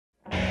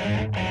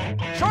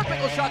sharp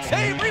angle shot,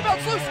 save,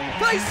 rebounds loose,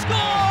 they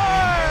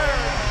score!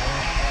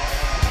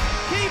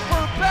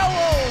 Keeper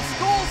Bellows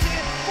goals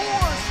in 4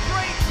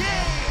 straight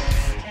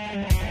games.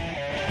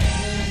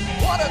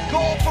 What a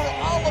goal for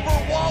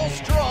Oliver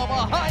Wallstrom,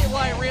 a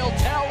highlight reel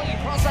tally,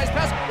 cross-ice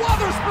pass,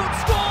 Wotherspoon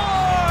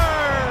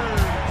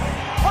scores!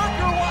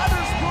 Parker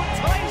Wotherspoon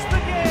ties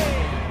the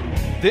game.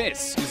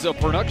 This is a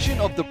production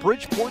of the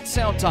Bridgeport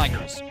Sound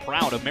Tigers,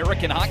 proud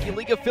American Hockey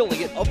League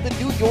affiliate of the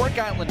New York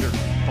Islanders.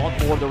 Called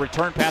for the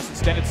return pass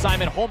extended,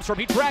 Simon Holmstrom,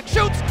 he tracks,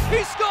 shoots,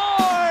 he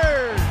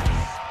scores!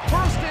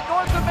 First in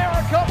North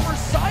America for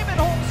Simon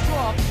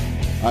Holmstrom.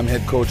 I'm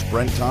head coach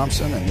Brent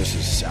Thompson, and this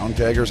is Sound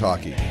Tigers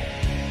Hockey.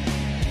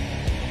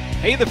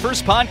 Hey, the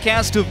first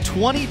podcast of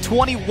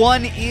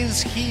 2021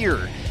 is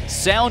here.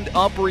 Sound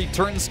Up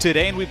returns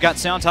today, and we've got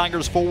Sound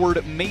Tigers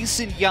forward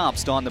Mason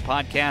Jobst on the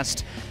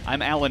podcast.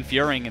 I'm Alan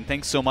Fuehring, and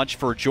thanks so much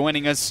for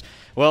joining us.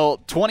 Well,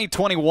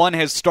 2021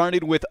 has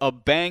started with a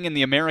bang in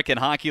the American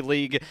Hockey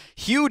League.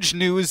 Huge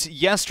news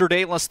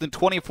yesterday, less than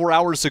 24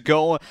 hours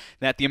ago,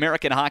 that the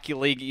American Hockey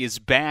League is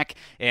back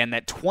and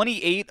that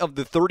 28 of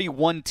the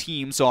 31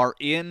 teams are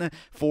in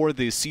for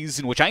the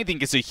season, which I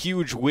think is a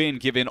huge win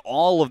given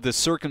all of the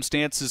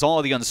circumstances, all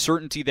of the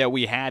uncertainty that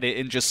we had,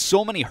 and just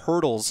so many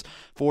hurdles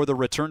for the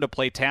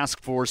return-to-play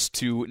task force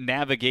to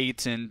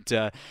navigate.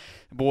 And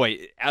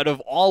boy, out of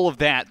all of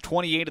that,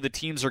 28 of the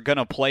teams are going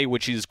to play,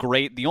 which is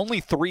great. The only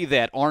 3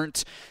 that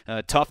aren't,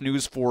 tough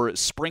news for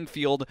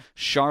Springfield,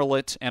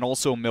 Charlotte, and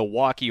also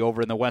Milwaukee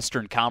over in the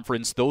Western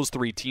Conference. Those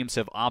 3 teams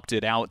have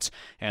opted out,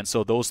 and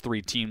so those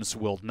 3 teams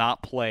will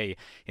not play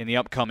in the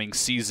upcoming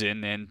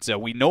season. And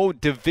we know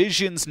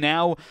divisions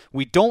now.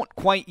 We don't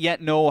quite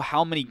yet know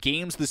how many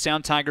games the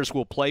Sound Tigers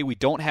will play. We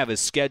don't have a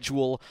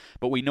schedule,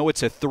 but we know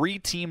it's a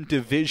 3-team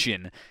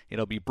division.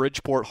 It'll be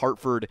Bridgeport,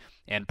 Hartford,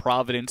 and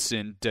Providence.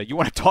 And you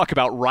want to talk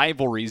about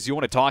rivalries, you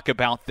want to talk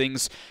about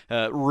things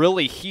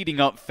really heating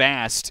up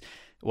fast.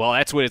 Well,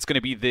 that's what it's going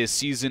to be this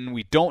season.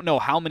 We don't know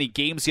how many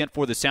games yet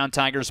for the Sound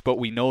Tigers, but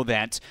we know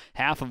that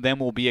half of them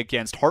will be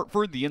against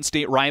Hartford, the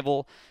in-state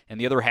rival, and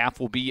the other half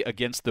will be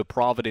against the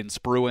Providence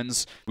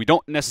Bruins. We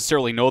don't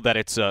necessarily know that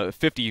it's a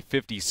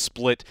 50-50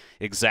 split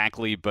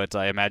exactly, but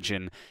I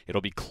imagine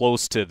it'll be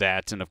close to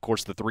that. And, of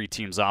course, the 3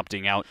 teams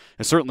opting out.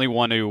 I certainly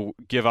want to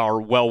give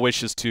our well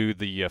wishes to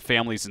the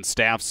families and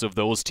staffs of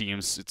those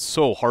teams. It's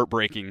so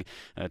heartbreaking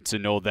to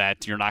know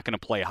that you're not going to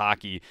play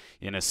hockey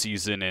in a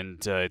season, and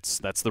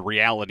that's the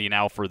reality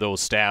now for those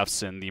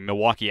staffs. And the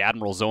Milwaukee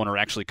Admirals owner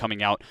actually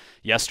coming out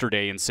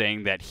yesterday and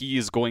saying that he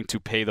is going to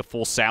pay the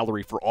full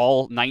salary for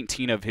all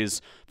 19 of his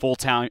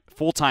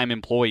full-time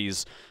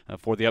employees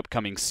for the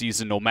upcoming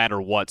season, no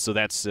matter what. So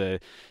that's a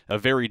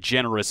very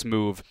generous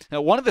move.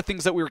 Now, one of the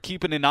things that we were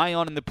keeping an eye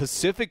on in the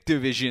Pacific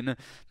Division,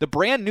 the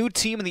brand new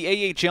team in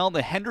the AHL,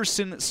 the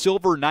Henderson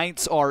Silver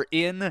Knights, are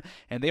in,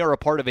 and they are a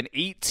part of an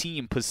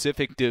 8-team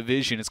Pacific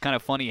Division. It's kind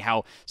of funny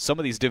how some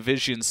of these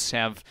divisions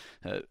have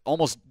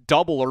almost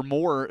double or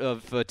more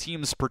of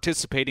teams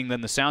participating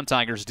than the Sound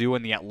Tigers do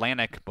in the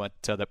Atlantic, but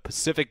the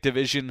Pacific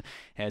Division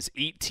has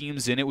 8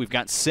 teams in it. We've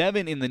got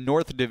 7 in the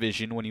North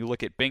Division when you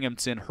look at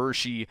Binghamton,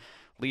 Hershey,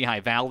 Lehigh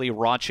Valley,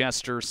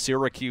 Rochester,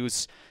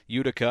 Syracuse,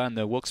 Utica, and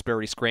the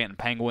Wilkes-Barre-Scranton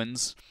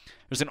Penguins.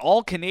 There's an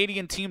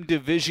all-Canadian team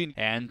division,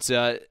 and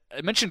I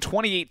mentioned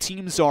 28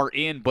 teams are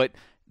in, but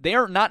they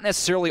are not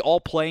necessarily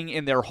all playing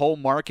in their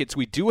home markets.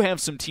 We do have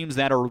some teams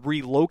that are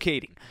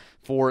relocating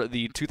for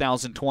the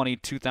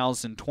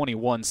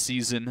 2020-2021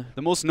 season.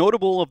 The most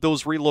notable of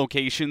those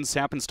relocations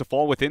happens to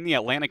fall within the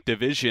Atlantic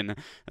Division.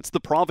 That's the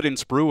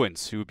Providence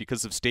Bruins, who,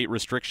 because of state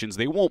restrictions,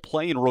 they won't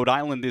play in Rhode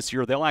Island this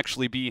year. They'll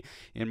actually be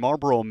in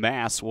Marlborough,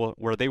 Mass.,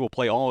 where they will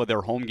play all of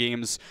their home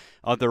games.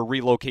 Other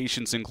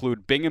relocations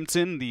include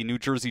Binghamton, the New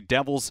Jersey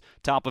Devils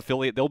top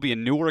affiliate. They'll be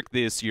in Newark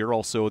this year.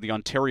 Also, the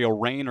Ontario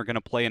Reign are going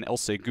to play in El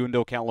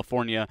Segundo,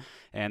 California,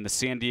 and the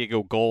San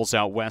Diego Gulls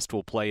out west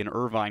will play in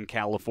Irvine,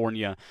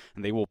 California,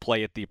 and they will play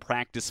at the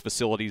practice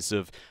facilities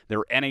of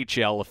their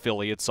NHL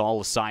affiliates,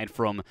 all aside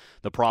from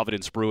the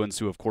Providence Bruins,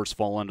 who, of course,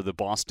 fall under the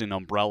Boston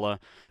umbrella.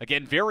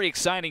 Again, very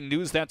exciting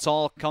news. That's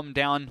all come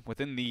down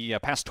within the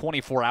past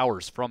 24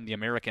 hours from the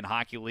American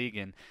Hockey League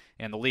and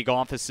the league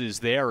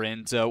offices there.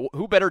 And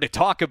who better to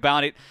talk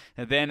about it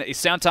than a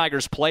Sound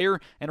Tigers player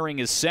entering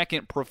his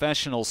 2nd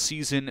professional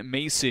season,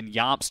 Mason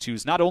Jobst,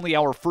 who's not only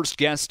our first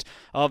guest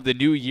of the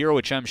new year,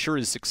 which I'm sure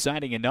is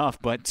exciting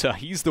enough, but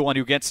he's the one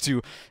who gets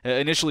to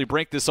initially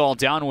break this all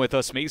down with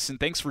us. Mason,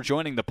 thanks for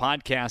joining the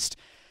podcast.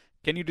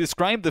 Can you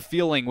describe the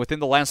feeling within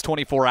the last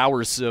 24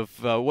 hours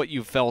of what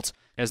you've felt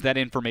as that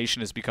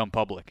information has become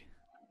public?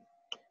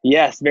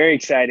 Yes, very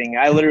exciting.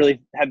 I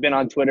literally have been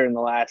on Twitter in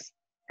the last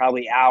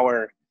probably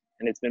hour,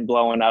 and it's been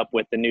blowing up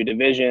with the new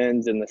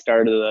divisions and the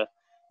start of the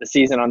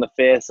season on the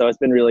 5th. So it's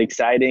been really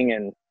exciting.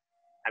 And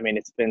I mean,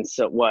 it's been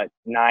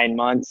 9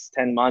 months,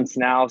 10 months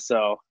now.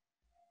 So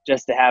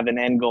just to have an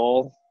end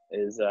goal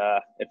is,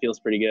 it feels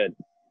pretty good.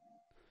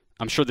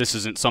 I'm sure this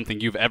isn't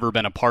something you've ever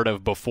been a part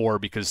of before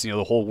because,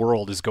 the whole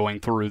world is going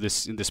through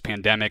this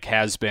pandemic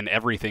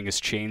everything has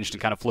changed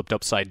and kind of flipped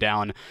upside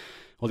down.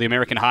 Well, the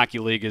American Hockey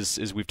League,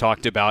 as we've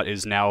talked about,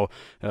 is now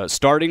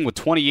starting with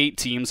 28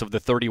 teams of the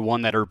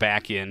 31 that are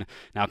back in.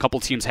 Now, a couple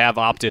teams have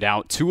opted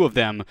out. Two of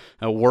them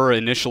were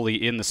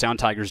initially in the Sound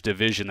Tigers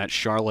division, that's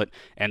Charlotte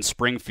and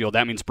Springfield.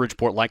 That means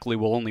Bridgeport likely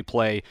will only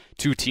play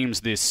 2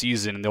 teams this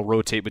season, and they'll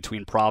rotate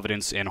between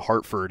Providence and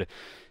Hartford.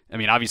 I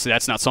mean, obviously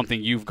that's not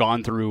something you've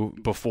gone through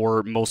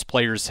before. Most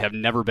players have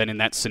never been in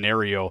that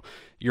scenario.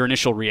 Your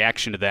initial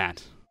reaction to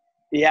that?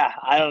 Yeah,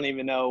 I don't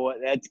even know what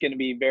that's going to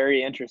be.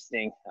 Very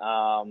interesting.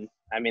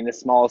 I mean, the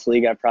smallest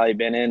league I've probably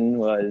been in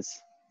was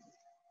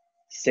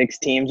 6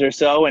 teams or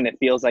so, and it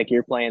feels like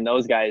you're playing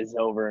those guys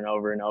over and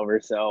over and over.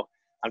 So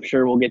I'm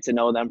sure we'll get to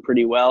know them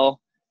pretty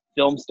well.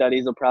 Film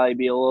studies will probably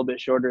be a little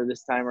bit shorter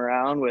this time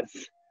around with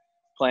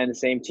playing the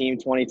same team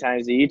 20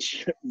 times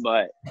each.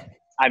 But,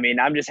 I mean,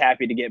 I'm just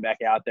happy to get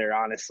back out there,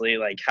 honestly.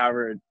 Like,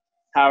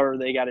 however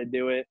they got to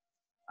do it,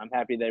 I'm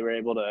happy they were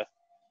able to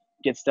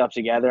get stuff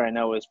together. I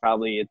know it was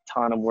probably a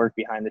ton of work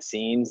behind the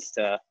scenes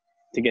to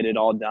get it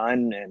all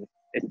done. And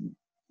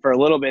for a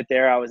little bit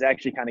there, I was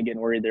actually kind of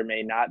getting worried there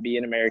may not be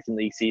an American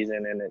League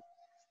season. And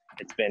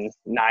it's been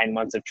 9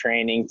 months of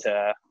training.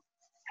 To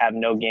have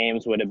no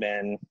games would have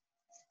been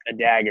a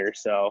dagger.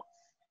 So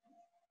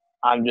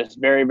I'm just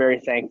very, very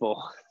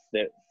thankful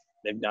that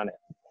they've done it.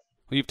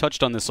 Well, you've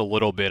touched on this a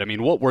little bit. I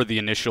mean, what were the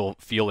initial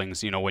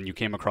feelings, when you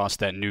came across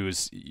that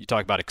news? You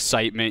talk about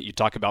excitement. You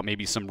talk about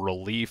maybe some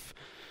relief,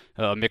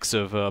 a mix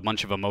of a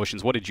bunch of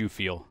emotions. What did you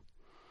feel?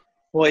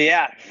 Well,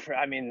 yeah,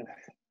 I mean,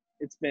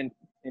 it's been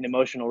an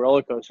emotional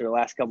roller coaster the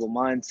last couple of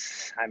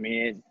months. I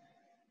mean,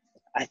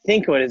 I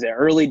think,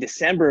 early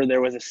December,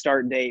 there was a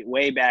start date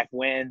way back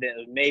when that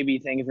maybe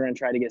things were going to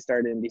try to get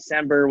started in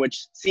December,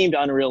 which seemed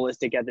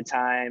unrealistic at the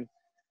time.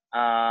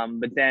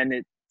 But then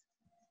it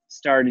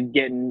started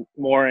getting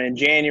more in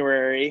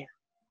January,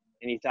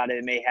 and you thought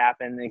it may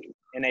happen. The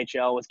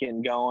NHL was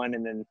getting going,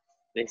 and then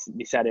they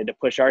decided to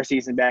push our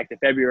season back to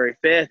February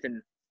 5th.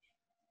 And,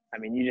 I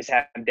mean, you just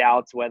have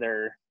doubts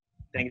whether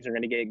things are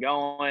going to get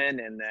going.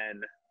 And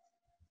then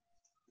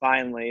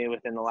finally,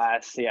 within the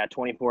last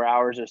 24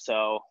 hours or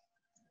so,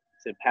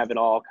 to have it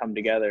all come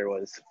together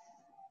was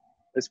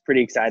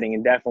pretty exciting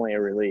and definitely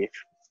a relief.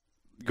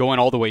 Going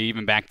all the way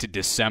even back to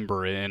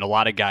December, and a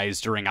lot of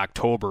guys during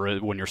October,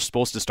 when you're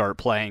supposed to start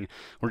playing,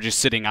 were just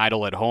sitting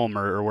idle at home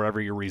or wherever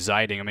you're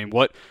residing. I mean,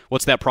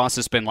 what's that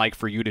process been like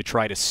for you to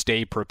try to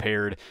stay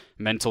prepared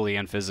mentally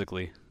and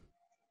physically?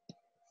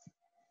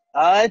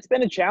 It's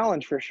been a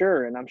challenge for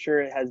sure, and I'm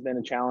sure it has been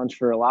a challenge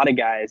for a lot of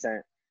guys.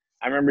 And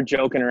I remember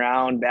joking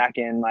around back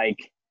in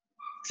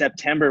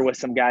September with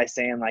some guys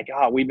saying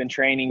we've been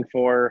training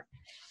for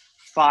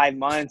 5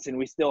 months and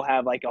we still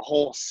have a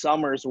whole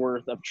summer's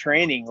worth of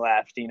training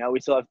left. We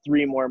still have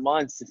 3 more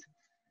months,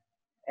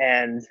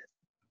 and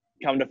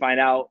come to find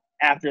out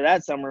after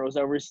that summer was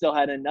over, we still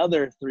had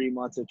another 3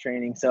 months of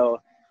training. So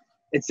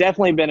it's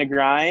definitely been a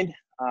grind.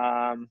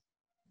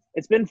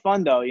 It's been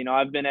fun though.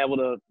 I've been able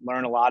to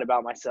learn a lot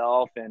about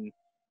myself and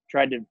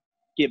tried to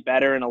get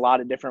better in a lot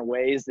of different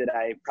ways that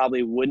I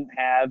probably wouldn't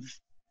have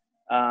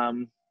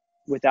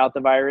without the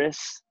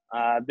virus.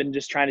 I've been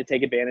just trying to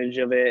take advantage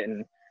of it.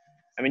 And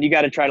I mean, you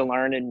got to try to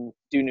learn and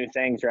do new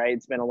things, right?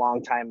 It's been a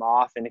long time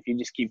off. And if you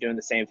just keep doing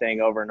the same thing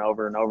over and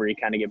over and over, you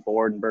kind of get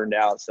bored and burned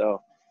out.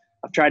 So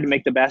I've tried to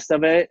make the best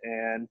of it,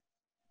 and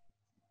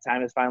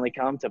time has finally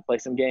come to play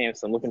some games.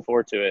 So I'm looking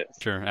forward to it.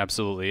 Sure,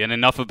 absolutely. And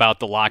enough about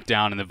the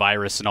lockdown and the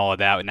virus and all of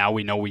that. Now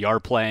we know we are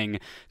playing.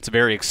 It's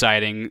very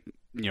exciting.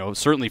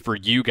 Certainly for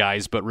you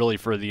guys, but really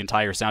for the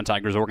entire Sound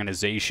Tigers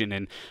organization.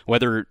 And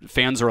whether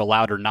fans are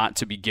allowed or not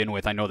to begin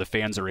with, I know the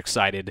fans are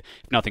excited,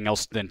 if nothing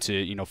else, than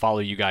to follow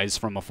you guys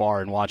from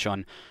afar and watch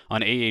on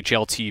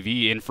AHL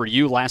TV. And for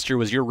you, last year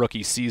was your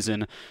rookie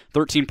season,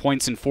 13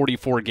 points in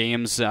 44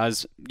 games.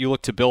 As you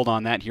look to build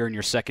on that here in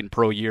your second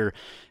pro year,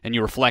 and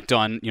you reflect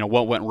on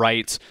what went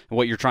right and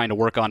what you're trying to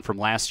work on from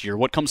last year,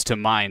 what comes to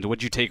mind? What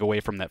did you take away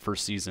from that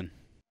first season?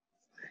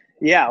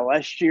 Yeah,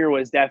 last year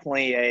was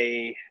definitely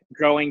a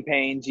growing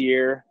pains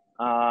year.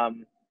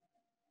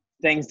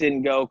 Things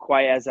didn't go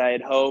quite as I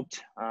had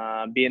hoped.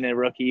 Being a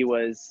rookie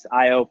was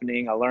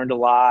eye-opening. I learned a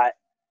lot.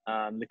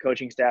 The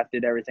coaching staff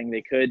did everything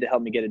they could to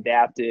help me get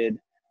adapted.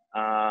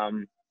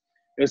 It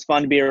was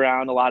fun to be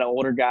around a lot of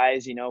older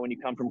guys. When you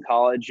come from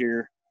college,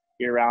 you're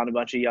around a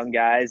bunch of young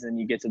guys, and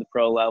you get to the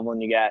pro level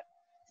and you got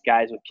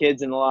guys with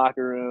kids in the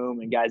locker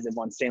room and guys that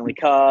won Stanley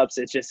Cups.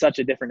 It's just such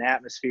a different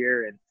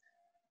atmosphere. And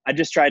I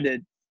just tried to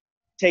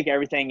take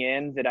everything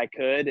in that I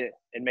could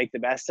and make the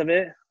best of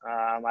it.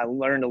 I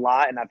learned a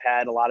lot, and I've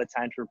had a lot of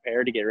time to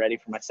prepare to get ready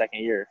for my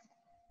second year.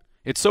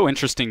 It's so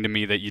interesting to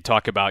me that you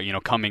talk about,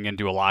 coming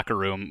into a locker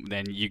room,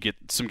 then you get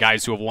some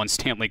guys who have won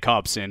Stanley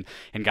Cups and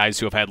guys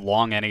who have had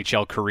long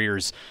NHL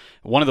careers.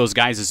 One of those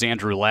guys is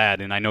Andrew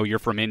Ladd, and I know you're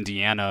from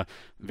Indiana,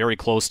 very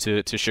close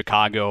to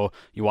Chicago.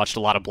 You watched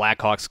a lot of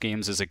Blackhawks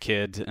games as a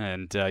kid,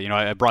 and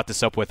I brought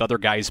this up with other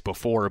guys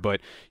before,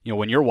 but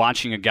when you're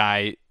watching a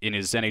guy in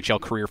his NHL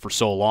career for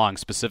so long,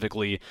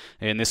 specifically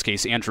in this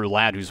case Andrew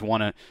Ladd, who's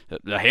won a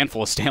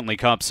handful of Stanley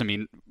Cups, I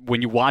mean,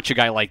 when you watch a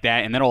guy like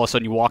that, and then all of a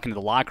sudden you walk into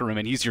the locker room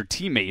and he's your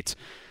teammate,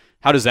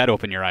 How does that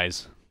open your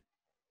eyes?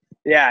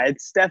 Yeah,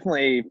 it's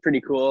definitely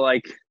pretty cool.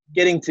 Like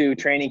getting to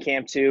training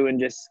camp too, and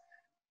just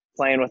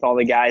playing with all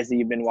the guys that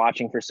you've been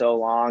watching for so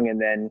long. And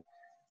then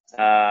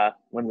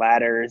when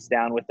Ladder is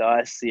down with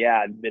us,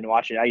 yeah, I've been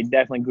watching. I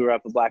definitely grew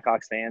up a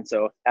Blackhawks fan,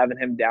 so having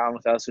him down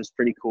with us was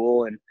pretty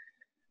cool. And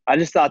I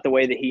just thought the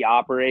way that he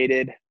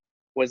operated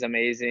was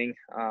amazing.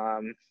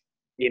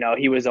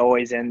 He was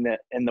always in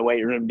the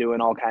weight room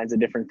doing all kinds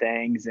of different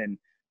things and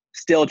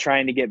still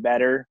trying to get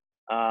better.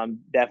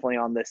 Definitely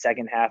on the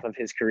second half of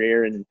his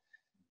career, and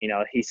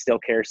he still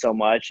cares so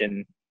much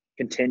and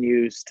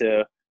continues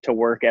to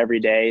work every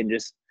day, and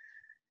just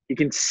you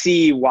can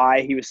see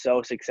why he was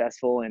so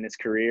successful in his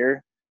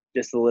career,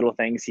 just the little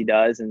things he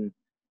does. And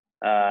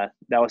that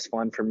was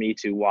fun for me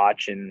to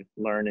watch and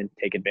learn and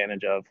take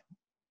advantage of.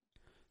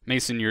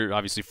 Mason, you're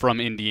obviously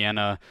from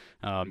Indiana,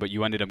 but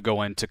you ended up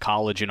going to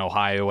college in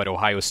Ohio at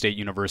Ohio State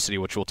University,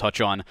 which we'll touch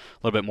on a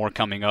little bit more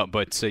coming up.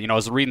 But, I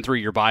was reading through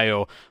your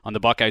bio on the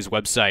Buckeyes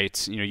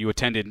website. You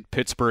attended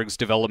Pittsburgh's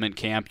development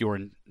camp. You were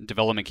in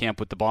development camp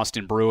with the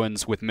Boston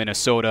Bruins, with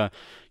Minnesota.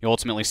 You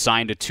ultimately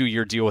signed a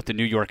 2-year deal with the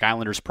New York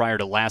Islanders prior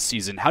to last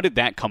season. How did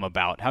that come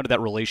about? How did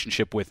that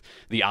relationship with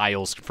the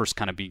Isles first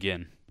kind of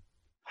begin?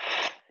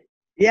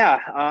 Yeah,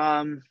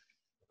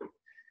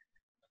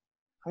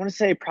 I want to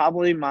say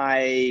probably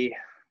my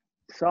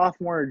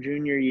sophomore or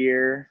junior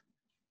year.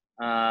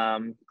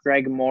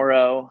 Greg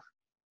Morrow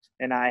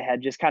and I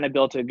had just kind of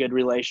built a good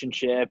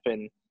relationship,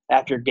 and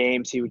after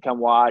games he would come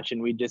watch,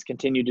 and we'd just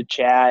continue to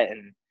chat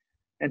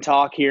and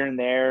talk here and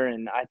there,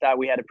 and I thought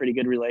we had a pretty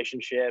good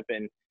relationship.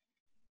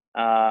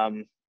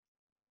 And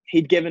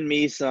he'd given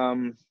me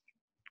some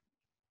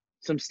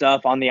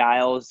stuff on the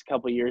Isles a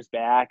couple of years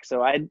back,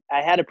 so I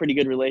had a pretty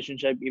good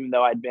relationship, even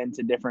though I'd been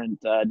to different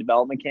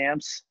development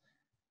camps.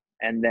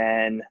 And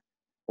then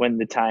when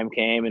the time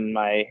came and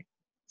my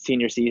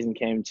senior season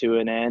came to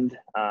an end,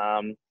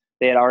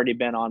 they had already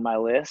been on my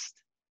list,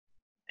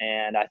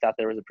 and I thought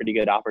there was a pretty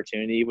good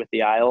opportunity with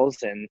the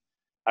Isles, and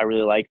I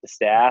really liked the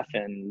staff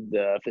and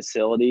the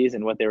facilities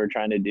and what they were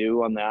trying to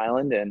do on the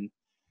island, and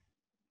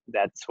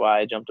that's why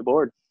I jumped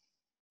aboard.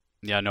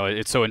 Yeah, no,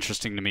 it's so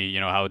interesting to me,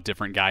 how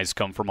different guys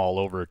come from all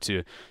over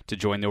to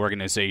join the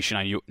organization.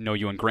 I know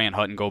you and Grant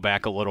Hutton go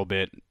back a little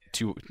bit.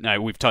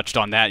 We've touched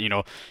on that,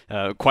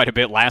 quite a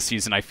bit last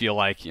season, I feel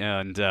like,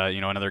 and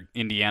another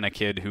Indiana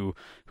kid who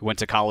went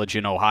to college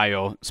in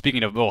Ohio.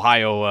 Speaking of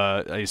Ohio,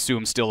 I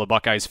assume still a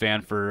Buckeyes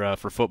fan for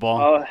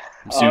football.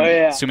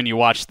 Yeah. Assuming you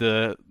watched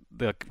the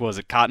what was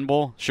it, Cotton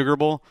Bowl, Sugar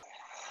Bowl?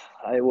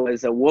 It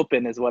was a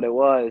whooping, is what it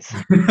was.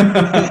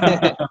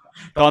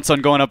 Thoughts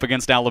on going up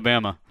against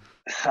Alabama?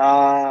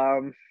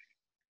 Thoughts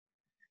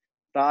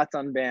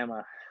on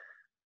Bama?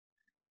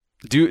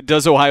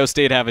 Does Ohio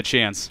State have a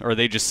chance, or are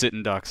they just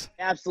sitting ducks?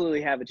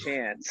 Absolutely have a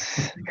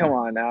chance. Come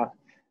on now.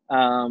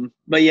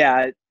 But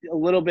yeah, a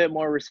little bit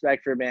more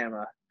respect for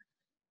Bama.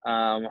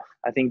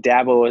 I think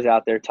Dabo was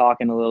out there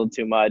talking a little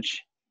too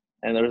much,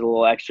 and there was a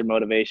little extra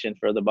motivation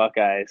for the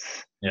Buckeyes.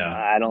 Yeah.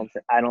 I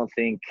don't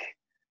think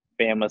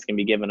Bama's gonna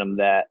be giving them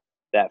that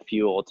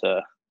fuel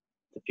to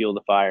fuel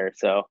the fire.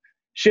 So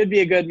should be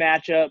a good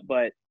matchup,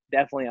 but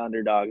definitely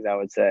underdogs, I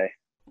would say.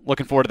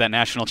 Looking forward to that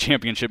national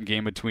championship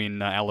game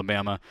between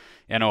Alabama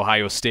and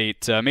Ohio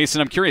State.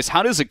 Mason, I'm curious,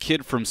 how does a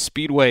kid from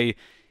Speedway,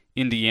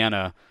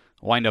 Indiana,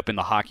 wind up in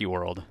the hockey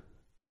world?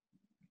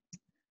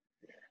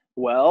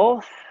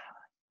 Well,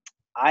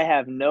 I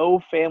have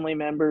no family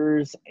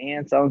members,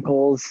 aunts,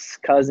 uncles,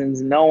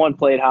 cousins. No one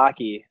played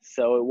hockey,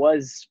 so it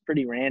was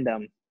pretty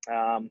random.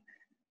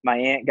 My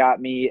aunt got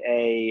me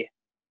a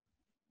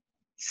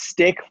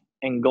stick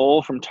and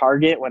goal from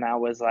Target when I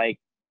was I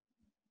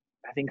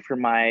think for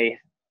my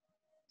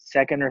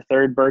second or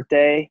third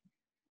birthday,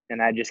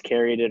 and I just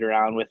carried it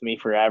around with me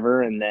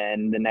forever. And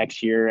then the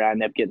next year I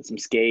ended up getting some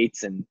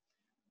skates and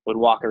would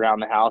walk around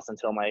the house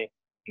until my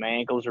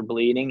ankles were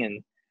bleeding,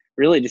 and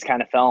really just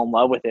kind of fell in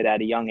love with it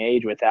at a young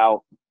age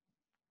without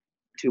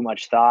too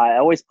much thought. I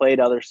always played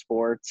other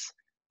sports,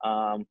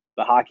 but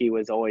hockey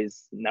was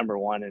always number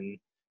one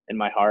in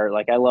my heart.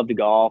 I loved to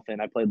golf,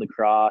 and I played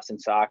lacrosse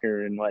and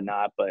soccer and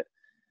whatnot, but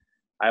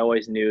I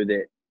always knew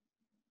that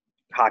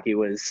hockey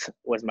was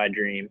my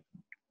dream.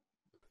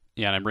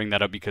 Yeah, and I bring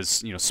that up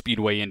because,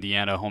 Speedway,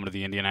 Indiana, home to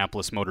the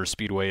Indianapolis Motor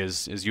Speedway,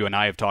 as you and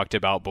I have talked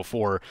about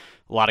before,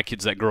 a lot of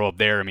kids that grow up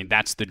there, I mean,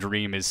 that's the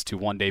dream, is to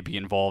one day be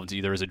involved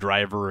either as a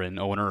driver, an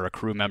owner, or a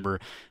crew member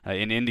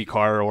in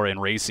IndyCar or in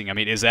racing. I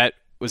mean, was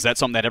that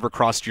something that ever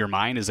crossed your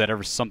mind? Is that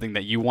ever something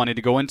that you wanted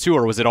to go into,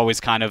 or was it always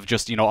kind of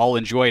just, I'll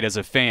enjoy it as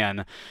a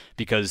fan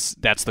because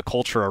that's the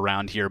culture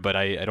around here, but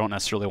I don't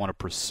necessarily want to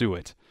pursue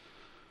it?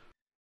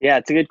 Yeah,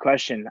 it's a good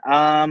question.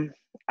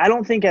 I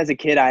don't think as a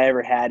kid I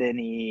ever had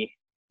any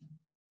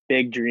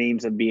big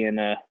dreams of being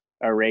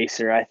a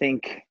racer. I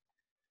think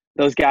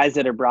those guys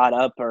that are brought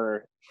up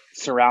are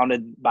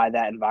surrounded by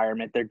that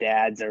environment. Their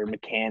dads are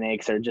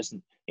mechanics, or just,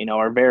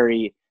 are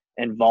very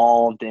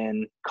involved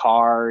in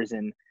cars.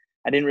 And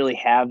I didn't really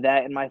have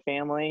that in my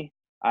family.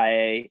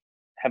 I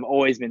have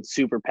always been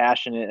super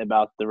passionate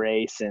about the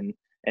race and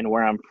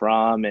where I'm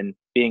from and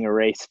being a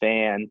race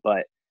fan.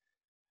 But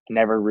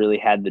never really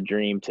had the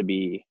dream to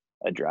be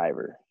a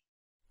driver.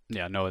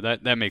 Yeah, no,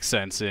 that makes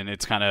sense. And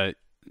it's kind of,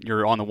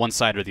 you're on the one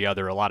side or the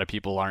other. A lot of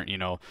people aren't,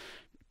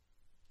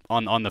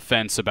 on the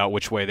fence about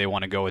which way they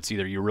want to go. It's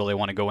either you really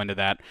want to go into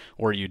that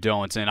or you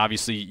don't. And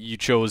obviously you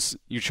chose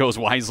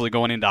wisely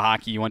going into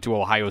hockey. You went to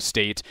Ohio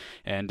State,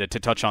 and to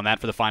touch on that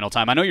for the final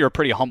time, I know you're a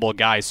pretty humble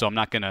guy, so I'm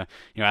not going to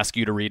ask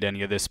you to read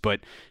any of this, but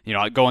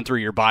going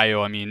through your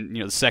bio, I mean,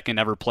 the second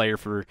ever player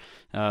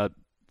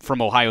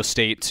from Ohio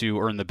State to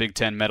earn the Big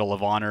Ten Medal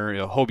of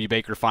Honor, Hobie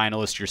Baker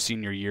finalist your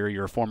senior year.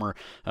 You're a former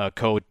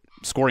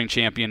scoring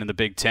champion in the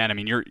Big Ten. I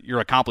mean, your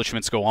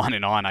accomplishments go on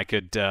and on. I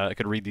could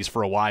read these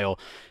for a while.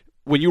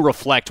 When you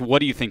reflect, what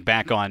do you think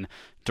back on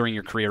during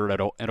your career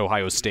at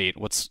Ohio State?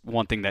 What's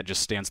one thing that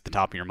just stands at the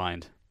top of your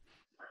mind?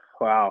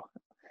 Wow.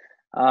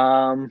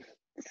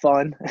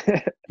 Fun.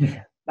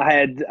 I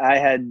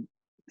had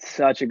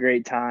such a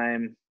great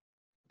time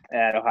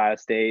at Ohio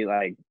State.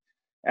 Like,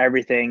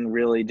 everything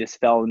really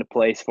just fell into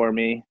place for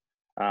me.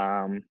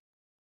 I'm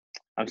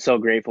so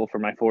grateful for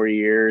my 4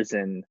 years,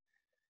 and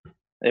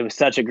it was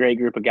such a great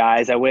group of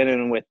guys. I went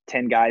in with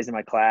 10 guys in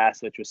my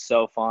class, which was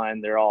so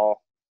fun. They're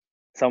all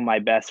some of my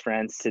best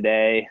friends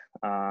today.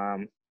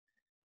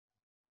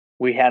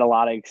 We had a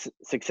lot of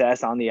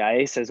success on the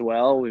ice as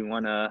well. We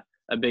won a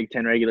Big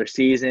Ten regular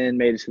season,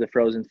 made it to the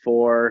Frozen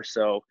Four.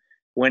 So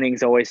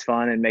winning's always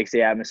fun and makes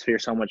the atmosphere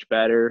so much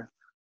better.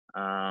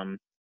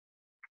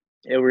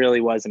 It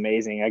really was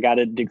amazing. I got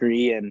a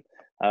degree in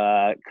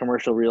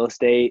commercial real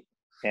estate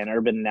and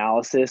urban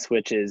analysis,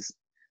 which is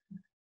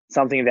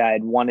something that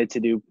I'd wanted to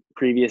do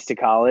previous to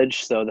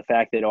college. So the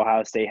fact that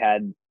Ohio State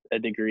had a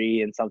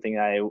degree and something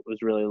I was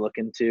really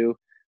looking to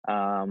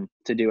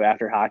do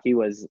after hockey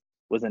was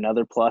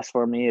another plus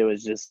for me. It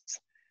was just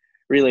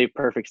really a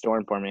perfect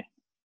storm for me.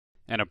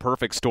 And a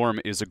perfect storm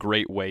is a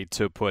great way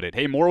to put it.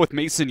 Hey, more with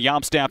Mason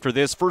Jobst after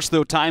this. First,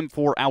 though, time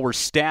for our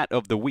stat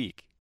of the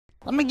week.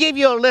 Let me give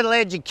you a little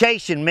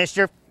education,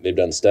 mister. They've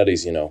done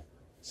studies,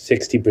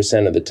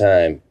 60% of the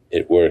time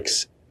it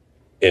works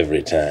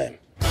every time.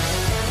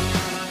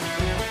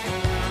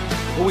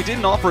 Well, we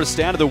didn't offer a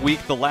stat of the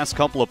week the last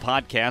couple of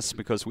podcasts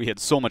because we had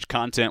so much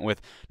content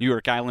with New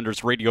York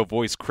Islanders radio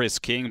voice Chris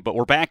King, but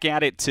we're back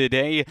at it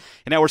today,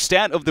 and our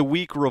stat of the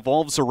week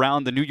revolves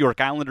around the New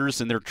York Islanders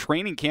and their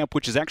training camp,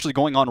 which is actually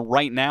going on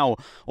right now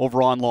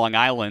over on Long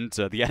Island.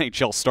 The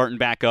NHL starting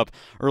back up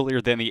earlier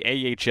than the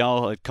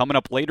AHL, coming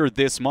up later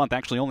this month,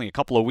 actually only a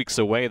couple of weeks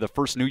away. The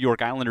first New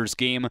York Islanders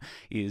game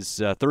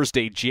is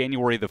Thursday,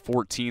 January the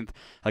 14th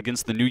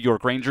against the New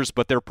York Rangers,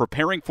 but they're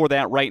preparing for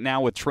that right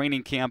now with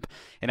training camp,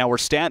 and our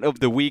stat of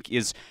the week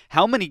is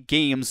how many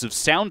games of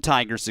Sound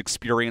Tigers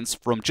experience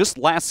from just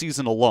last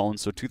season alone,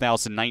 so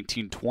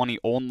 2019-20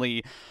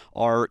 only,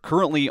 are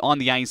currently on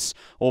the ice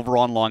over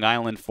on Long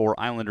Island for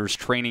Islanders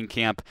training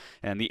camp.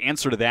 And the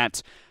answer to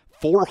that,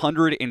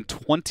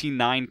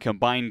 429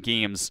 combined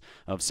games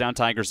of Sound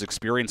Tigers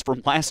experience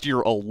from last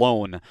year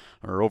alone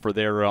are over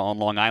there on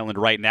Long Island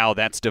right now.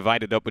 That's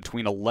divided up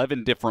between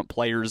 11 different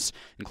players,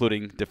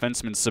 including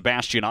defenseman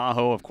Sebastian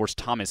Aho. Of course,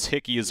 Thomas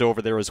Hickey is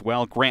over there as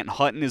well. Grant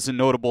Hutton is a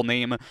notable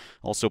name.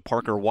 Also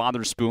Parker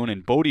Wotherspoon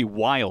and Bodie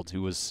Wild,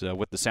 who was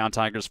with the Sound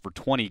Tigers for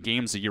 20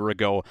 games a year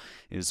ago,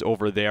 is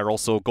over there.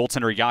 Also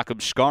goaltender Jakob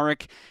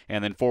Skarek,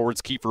 and then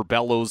forwards Kiefer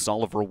Bellows,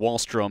 Oliver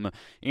Wahlstrom,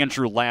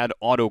 Andrew Ladd,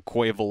 Otto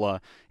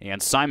Koivula,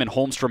 and Simon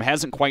Holmstrom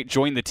hasn't quite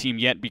joined the team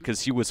yet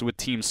because he was with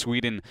Team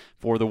Sweden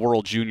for the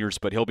World Juniors,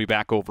 but he'll be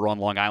back over on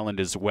Long Island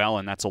as well.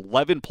 And that's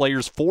 11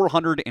 players,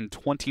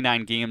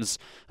 429 games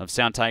of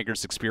Sound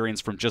Tigers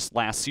experience from just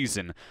last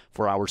season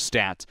for our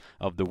stat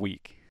of the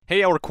week.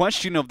 Hey, our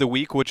question of the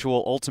week, which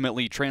will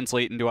ultimately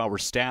translate into our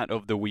stat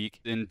of the week,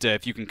 and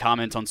if you can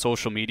comment on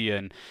social media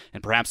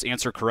and perhaps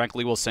answer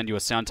correctly, we'll send you a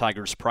Sound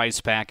Tigers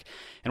prize pack.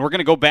 And we're going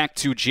to go back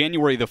to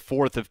January the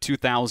 4th of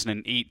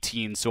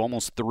 2018, so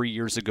almost 3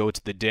 years ago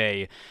to the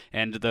day.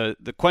 And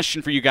the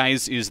question for you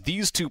guys is,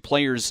 these two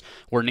players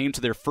were named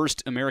to their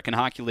first American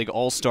Hockey League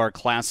All-Star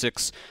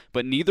Classics,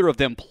 but neither of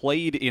them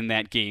played in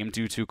that game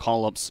due to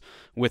call-ups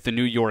with the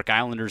New York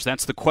Islanders.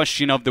 That's the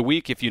question of the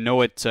week. If you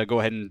know it, go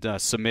ahead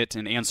and submit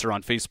and answer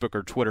on Facebook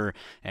or Twitter,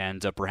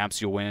 and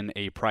perhaps you'll win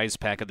a prize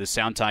pack of the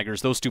Sound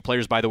Tigers. Those two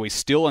players, by the way,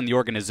 still in the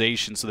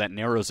organization, so that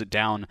narrows it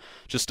down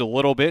just a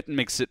little bit and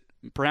makes it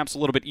perhaps a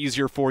little bit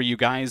easier for you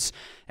guys.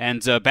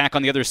 And back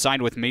on the other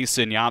side with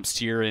Mason Jobst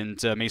here. And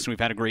Mason, we've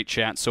had a great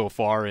chat so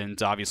far, and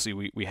obviously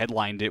we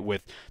headlined it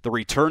with the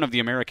return of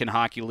the American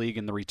Hockey League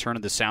and the return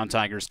of the Sound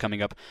Tigers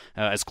coming up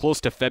as close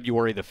to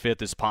February the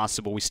 5th as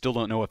possible. We still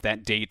don't know if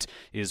that date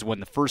is when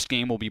the first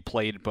game will be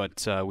played,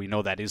 but we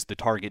know that is the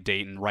target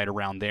date, and right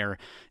around there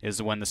is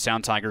when the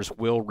Sound Tigers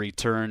will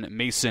return.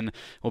 Mason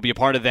will be a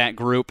part of that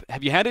group.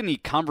 Have you had any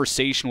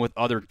conversation with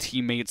other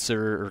teammates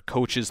or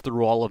coaches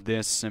through all of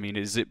this? I mean,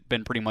 has it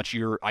been pretty much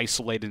you're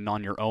isolated and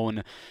on your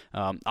own,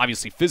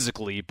 obviously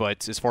physically,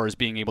 but as far as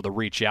being able to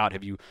reach out,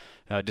 have you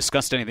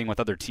discussed anything with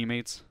other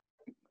teammates?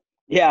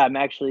 Yeah, I'm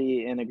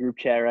actually in a group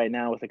chat right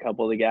now with a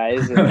couple of the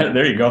guys. And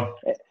there you go.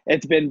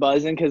 It's been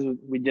buzzing because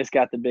we just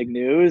got the big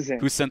news.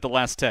 And, who sent the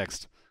last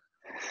text?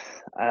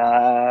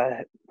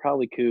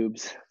 Probably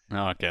Cougs.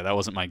 Oh, okay, that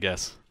wasn't my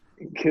guess.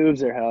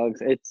 Cougs or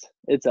Hugs.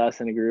 It's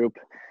us in a group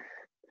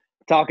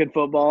talking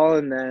football,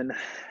 and then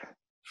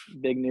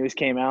big news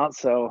came out,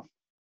 so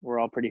we're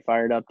all pretty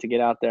fired up to get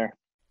out there.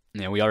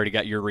 Yeah, we already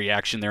got your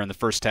reaction there in the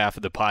first half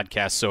of the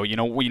podcast, so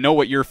we know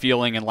what you're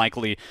feeling, and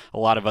likely a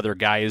lot of other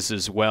guys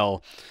as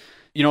well.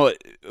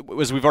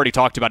 As we've already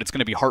talked about, it's going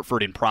to be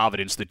Hartford and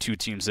Providence, the two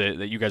teams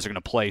that you guys are going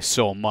to play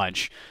so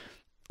much.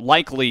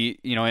 Likely,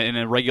 in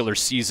a regular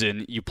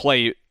season, you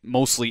play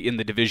mostly in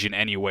the division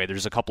anyway.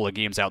 There's a couple of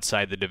games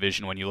outside the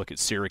division when you look at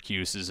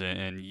Syracuse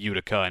and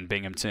Utica and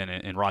Binghamton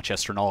and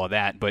Rochester and all of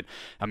that. But,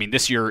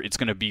 this year it's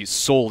going to be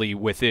solely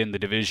within the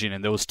division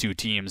and those two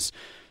teams.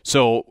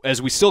 So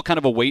as we still kind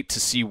of await to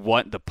see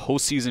what the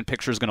postseason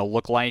picture is going to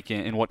look like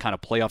and what kind of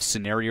playoff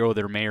scenario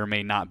there may or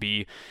may not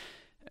be,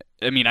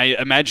 I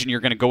imagine you're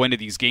going to go into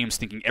these games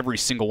thinking every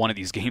single one of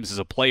these games is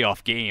a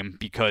playoff game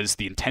because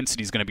the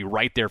intensity is going to be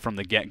right there from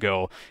the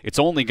get-go. It's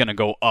only going to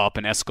go up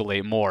and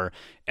escalate more,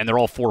 and they're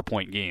all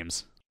 4-point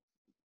games.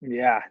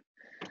 Yeah,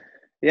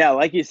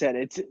 like you said,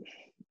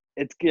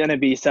 it's going to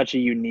be such a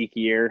unique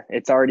year.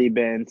 It's already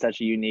been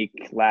such a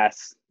unique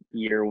last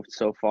year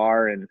so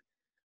far, and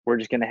we're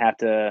just going to have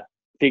to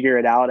figure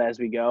it out as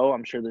we go.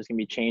 I'm sure there's going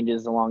to be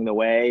changes along the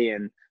way,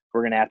 and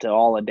we're going to have to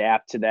all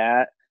adapt to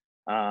that.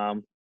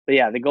 But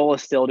yeah, the goal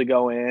is still to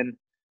go in,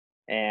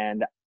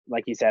 and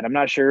like you said, I'm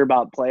not sure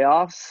about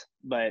playoffs,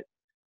 but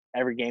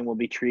every game will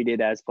be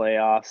treated as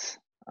playoffs.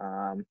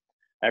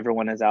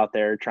 Everyone is out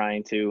there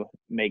trying to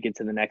make it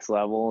to the next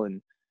level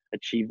and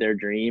achieve their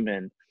dream,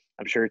 and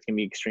I'm sure it's going to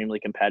be extremely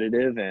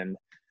competitive, and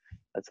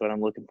that's what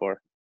I'm looking for.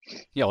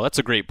 Yeah, well, that's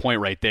a great point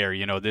right there.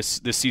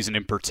 This season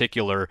in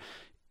particular,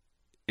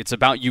 it's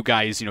about you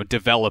guys,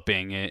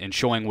 developing and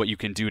showing what you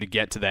can do to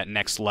get to that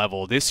next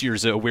level. This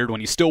year's a weird one.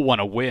 You still want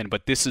to win,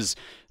 but this is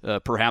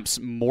perhaps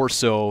more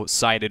so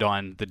sided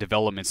on the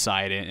development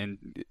side.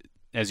 And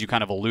as you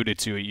kind of alluded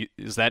to,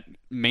 is that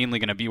mainly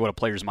going to be what a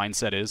player's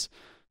mindset is?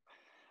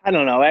 I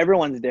don't know.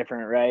 Everyone's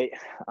different, right?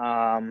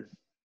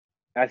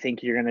 I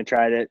think you're going to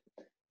try to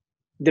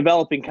 –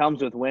 developing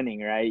comes with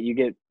winning, right?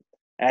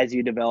 As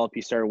you develop,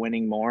 you start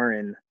winning more,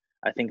 and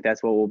I think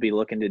that's what we'll be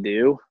looking to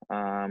do.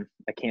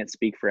 I can't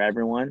speak for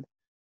everyone,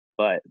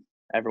 but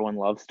everyone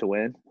loves to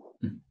win.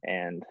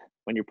 And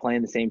when you're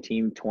playing the same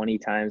team 20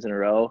 times in a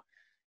row,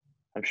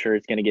 I'm sure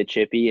it's going to get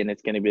chippy and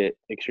it's going to be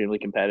extremely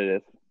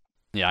competitive.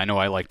 Yeah, I know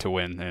I like to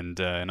win, and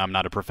I'm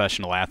not a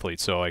professional athlete,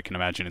 so I can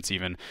imagine it's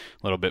even a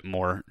little bit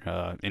more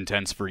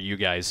intense for you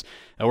guys.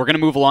 We're going to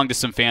move along to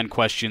some fan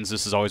questions.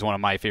 This is always one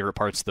of my favorite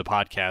parts of the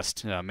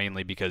podcast,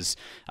 mainly because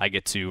I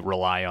get to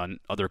rely on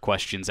other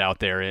questions out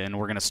there. And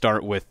we're going to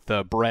start with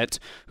Brett,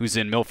 who's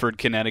in Milford,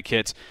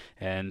 Connecticut.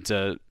 And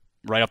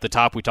right off the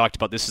top, we talked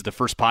about this is the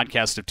first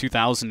podcast of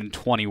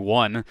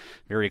 2021.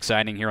 Very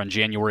exciting here on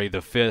January the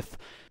 5th.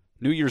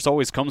 New Year's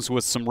always comes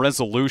with some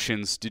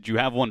resolutions. Did you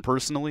have one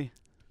personally?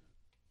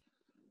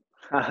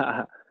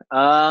 I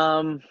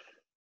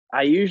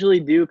usually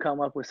do come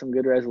up with some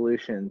good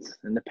resolutions.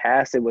 In the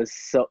past,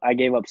 I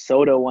gave up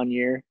soda one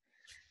year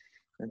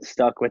and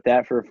stuck with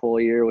that for a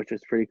full year, which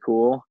was pretty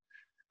cool.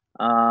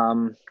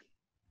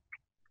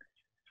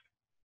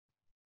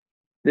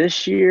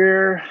 This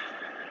year,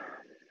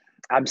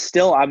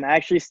 I'm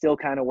actually still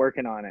kind of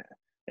working on it.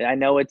 I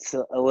know it's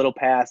a little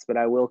past, but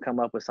I will come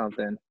up with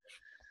something.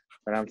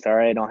 But I'm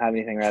sorry, I don't have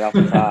anything right off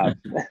the top.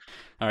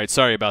 All right,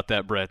 sorry about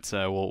that, Brett.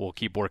 We'll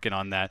keep working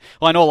on that.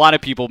 Well, I know a lot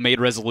of people made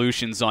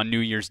resolutions on New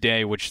Year's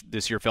Day, which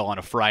this year fell on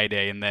a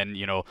Friday, and then,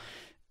 you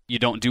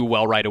don't do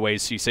well right away,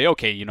 so you say,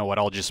 okay, you know what,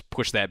 I'll just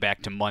push that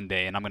back to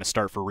Monday, and I'm going to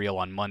start for real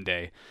on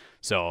Monday.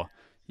 So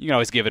you can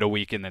always give it a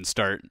week and then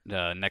start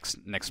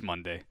next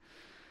Monday.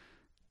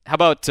 How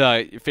about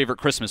your favorite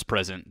Christmas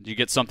present? Did you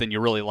get something you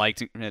really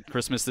liked at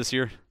Christmas this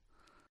year?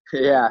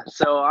 Yeah,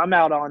 so I'm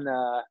out on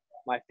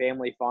my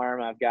family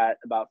farm. I've got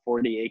about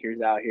 40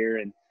 acres out here,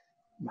 and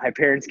my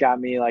parents got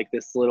me like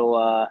this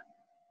little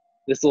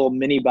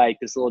mini bike,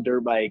 this little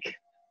dirt bike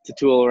to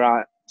tool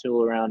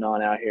around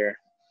on out here.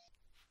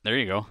 There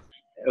you go.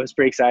 It was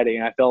pretty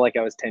exciting. I felt like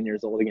I was 10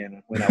 years old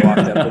again when I walked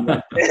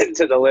up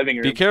into the living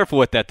room. Be careful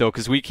with that, though,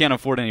 because we can't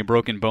afford any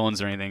broken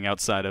bones or anything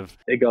outside of...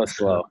 It goes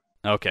slow.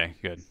 Okay,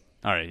 good.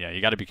 All right, yeah,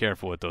 you got to be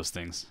careful with those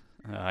things.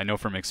 I know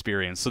from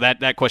experience. So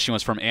that question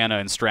was from Anna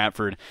in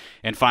Stratford.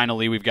 And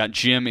finally, we've got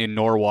Jim in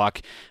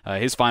Norwalk.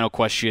 His final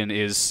question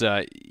is,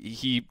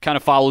 he kind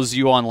of follows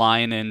you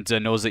online and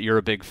knows that you're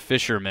a big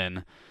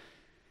fisherman.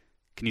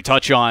 Can you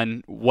touch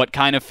on what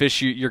kind of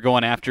fish you're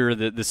going after,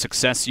 the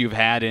success you've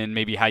had, and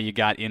maybe how you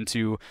got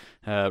into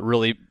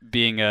really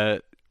being I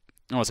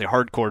don't want to say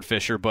hardcore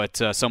fisher,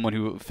 but someone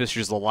who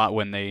fishes a lot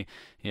when they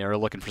are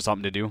looking for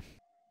something to do?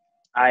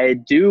 I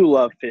do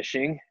love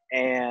fishing,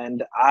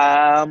 and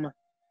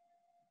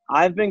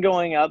I've been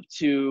going up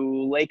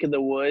to Lake of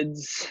the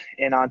Woods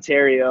in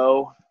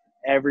Ontario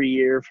every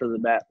year for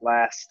the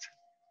last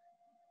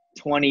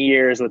 20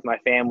 years with my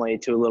family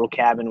to a little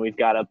cabin we've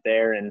got up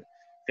there and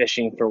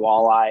fishing for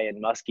walleye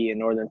and muskie and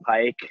northern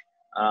pike.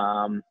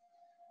 So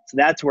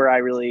that's where I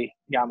really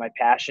got my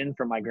passion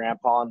from my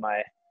grandpa and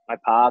my my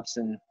pops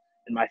and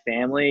my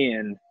family.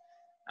 And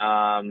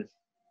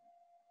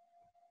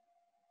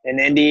in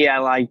Indy, I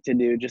like to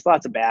do just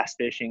lots of bass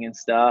fishing and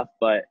stuff.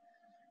 But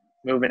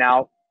moving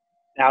out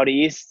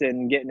east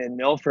and getting in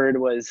Milford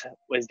was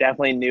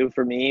definitely new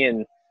for me.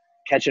 And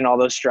catching all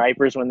those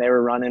stripers when they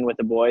were running with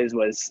the boys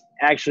was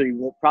actually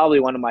probably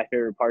one of my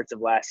favorite parts of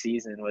last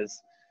season,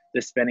 was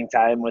just spending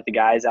time with the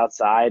guys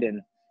outside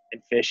and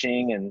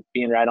fishing and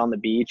being right on the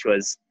beach.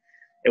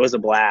 It was a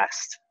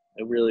blast.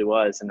 It really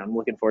was. And I'm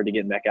looking forward to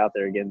getting back out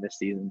there again this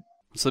season.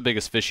 What's the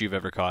biggest fish you've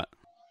ever caught?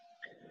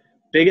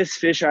 Biggest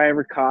fish I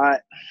ever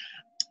caught.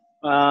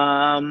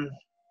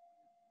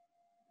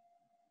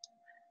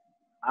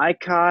 I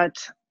caught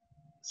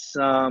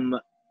some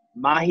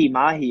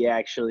mahi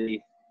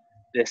actually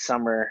this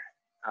summer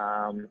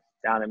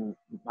down in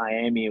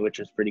Miami, which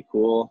was pretty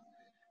cool.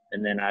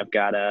 And then I've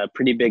got a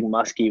pretty big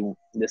muskie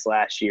this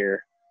last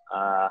year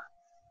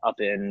up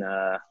in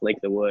Lake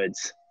of the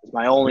Woods. It's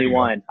my only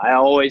one. I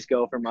always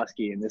go for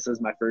muskie, and this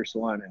is my first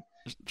one. And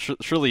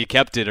surely you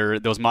kept it, or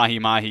those mahi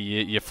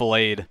you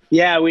filleted.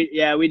 Yeah,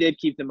 we did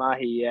keep the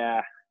mahi.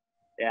 Yeah,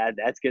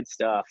 that's good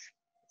stuff.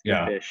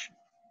 Good fish.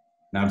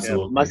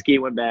 Absolutely. Yeah, muskie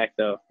went back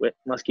though.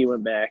 Muskie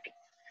went back.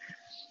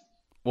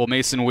 Well,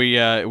 Mason,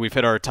 we've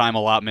hit our time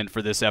allotment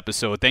for this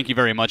episode. Thank you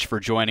very much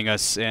for joining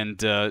us.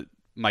 And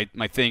my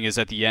thing is,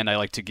 at the end, I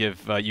like to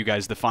give you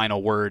guys the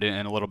final word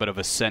and a little bit of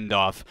a send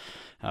off.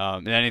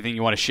 And anything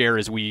you want to share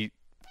as we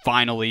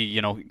finally,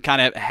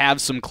 kind of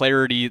have some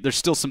clarity. There's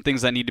still some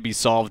things that need to be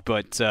solved,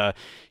 but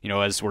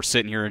as we're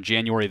sitting here on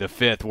January the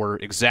 5th, we're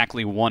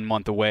exactly 1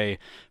 month away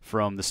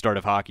from the start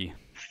of hockey.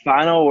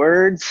 Final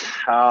words.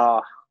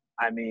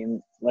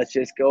 Let's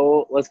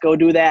go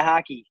do that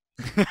hockey.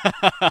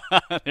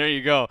 There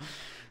you go.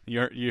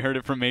 You heard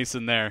it from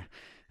Mason there.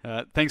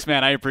 Thanks,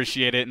 man. I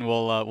appreciate it, and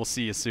we'll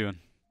see you soon.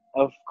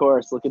 Of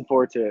course. Looking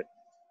forward to it.